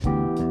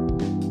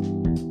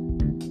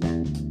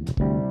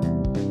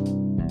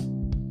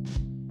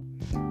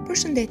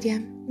Përshëndetje,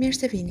 mirë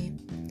se vini.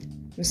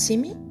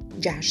 Mësimi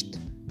 6.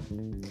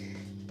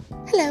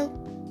 Hello,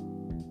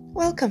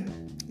 welcome.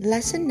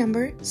 Lesson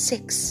number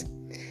 6.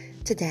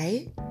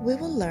 Today we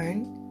will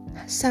learn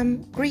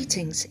some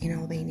greetings in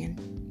Albanian.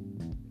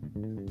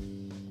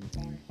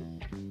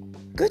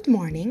 Good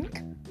morning,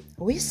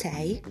 we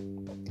say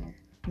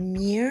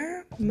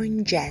Mirë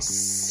mëngjes.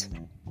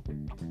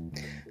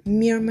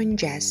 Mirë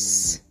mëngjes.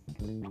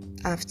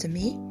 After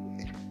me,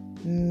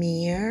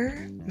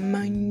 Mirë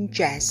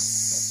mëngjes.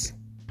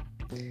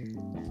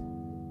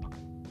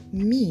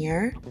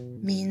 Mirë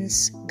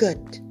means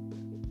good.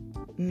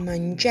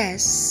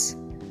 Mëngjes,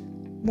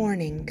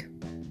 morning.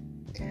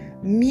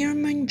 Mirë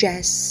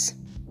mëngjes.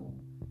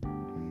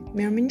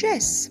 Mirë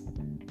mëngjes.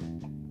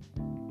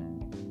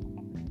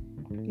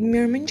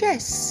 Mirë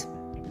mëngjes.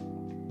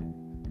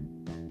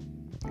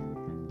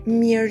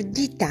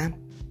 Mirdita.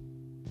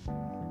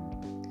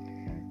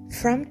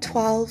 From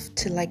 12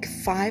 to like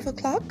 5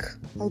 o'clock,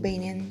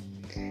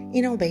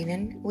 in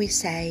Albanian, we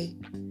say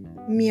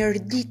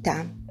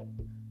Mirdita.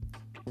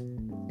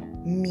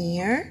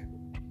 Mirdita.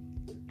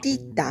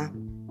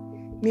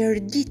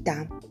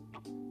 Mirdita.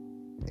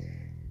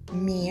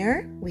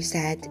 Mir, we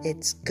said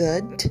it's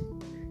good.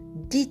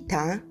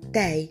 Dita,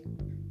 day.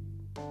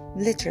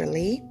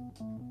 Literally,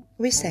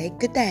 we say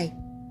good day.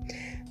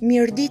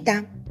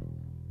 Mirdita.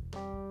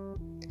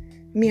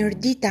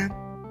 Mirdita.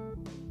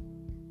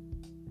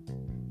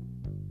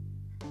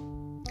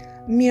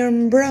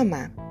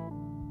 Mirëmbrëma.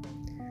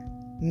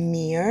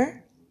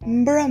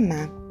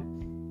 Mirëmbrëma.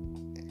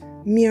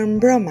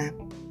 Mirëmbrëma.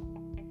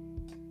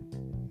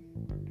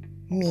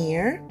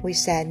 Mirë, we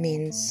said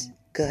means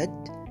good.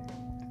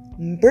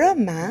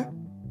 Mbrëma,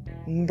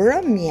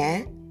 mbrëmje,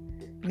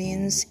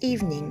 means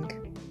evening.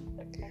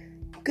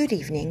 Good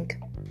evening.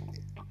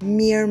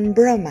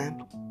 Mirëmbrëma.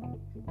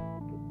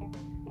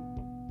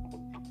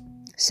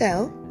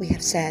 So, we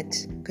have said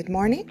good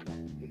morning,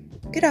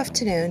 good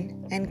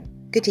afternoon, and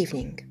good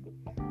evening.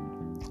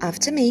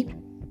 After me,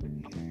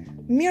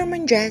 Mirë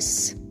mëngjes.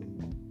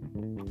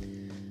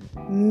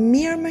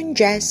 Mirë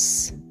mëngjes.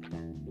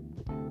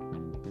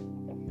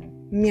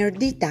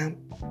 Mirdita.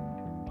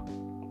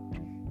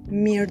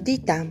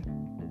 Mirdita.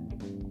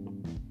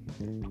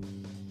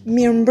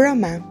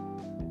 Mirëmbrëma.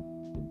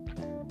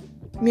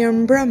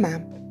 Mirëmbrëma.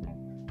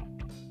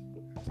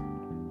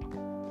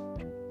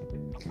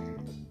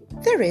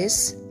 There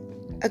is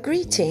a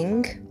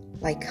greeting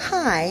like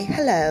hi,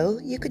 hello,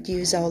 you could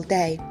use all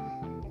day.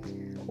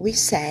 We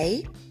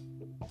say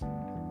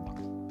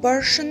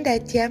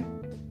Përshëndetje.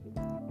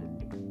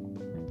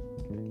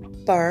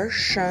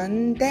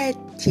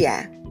 Përshëndetje.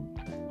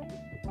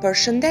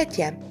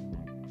 Përshëndetje.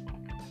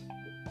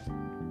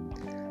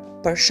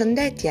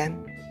 Përshëndetje.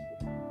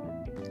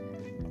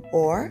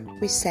 Or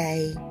we say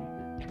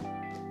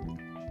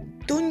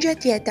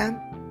Tungjatjeta.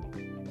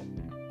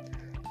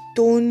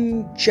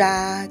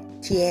 Tungjatjeta.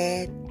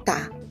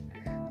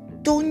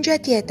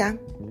 Tungjatjeta.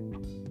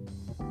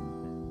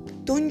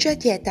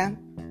 Tungjatjeta.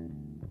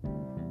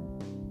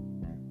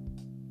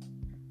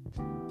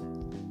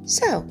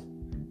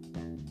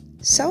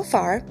 So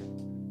far,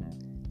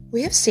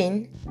 we have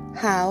seen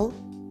how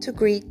to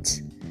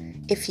greet.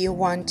 If you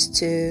want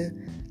to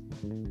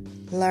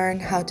learn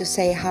how to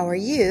say how are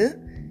you,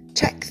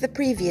 check the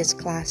previous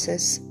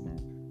classes.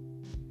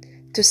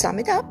 To sum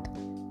it up,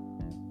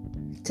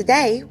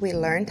 today we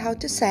learned how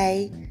to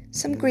say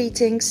some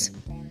greetings.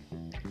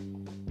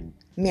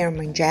 Mirë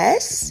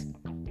mëngjes.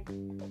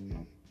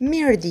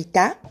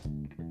 Mirdita.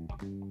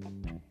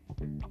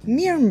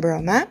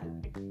 Mirëmbrëma.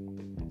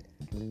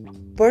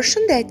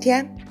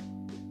 Përshëndetje.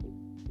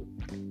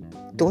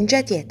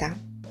 Tungjatjeta.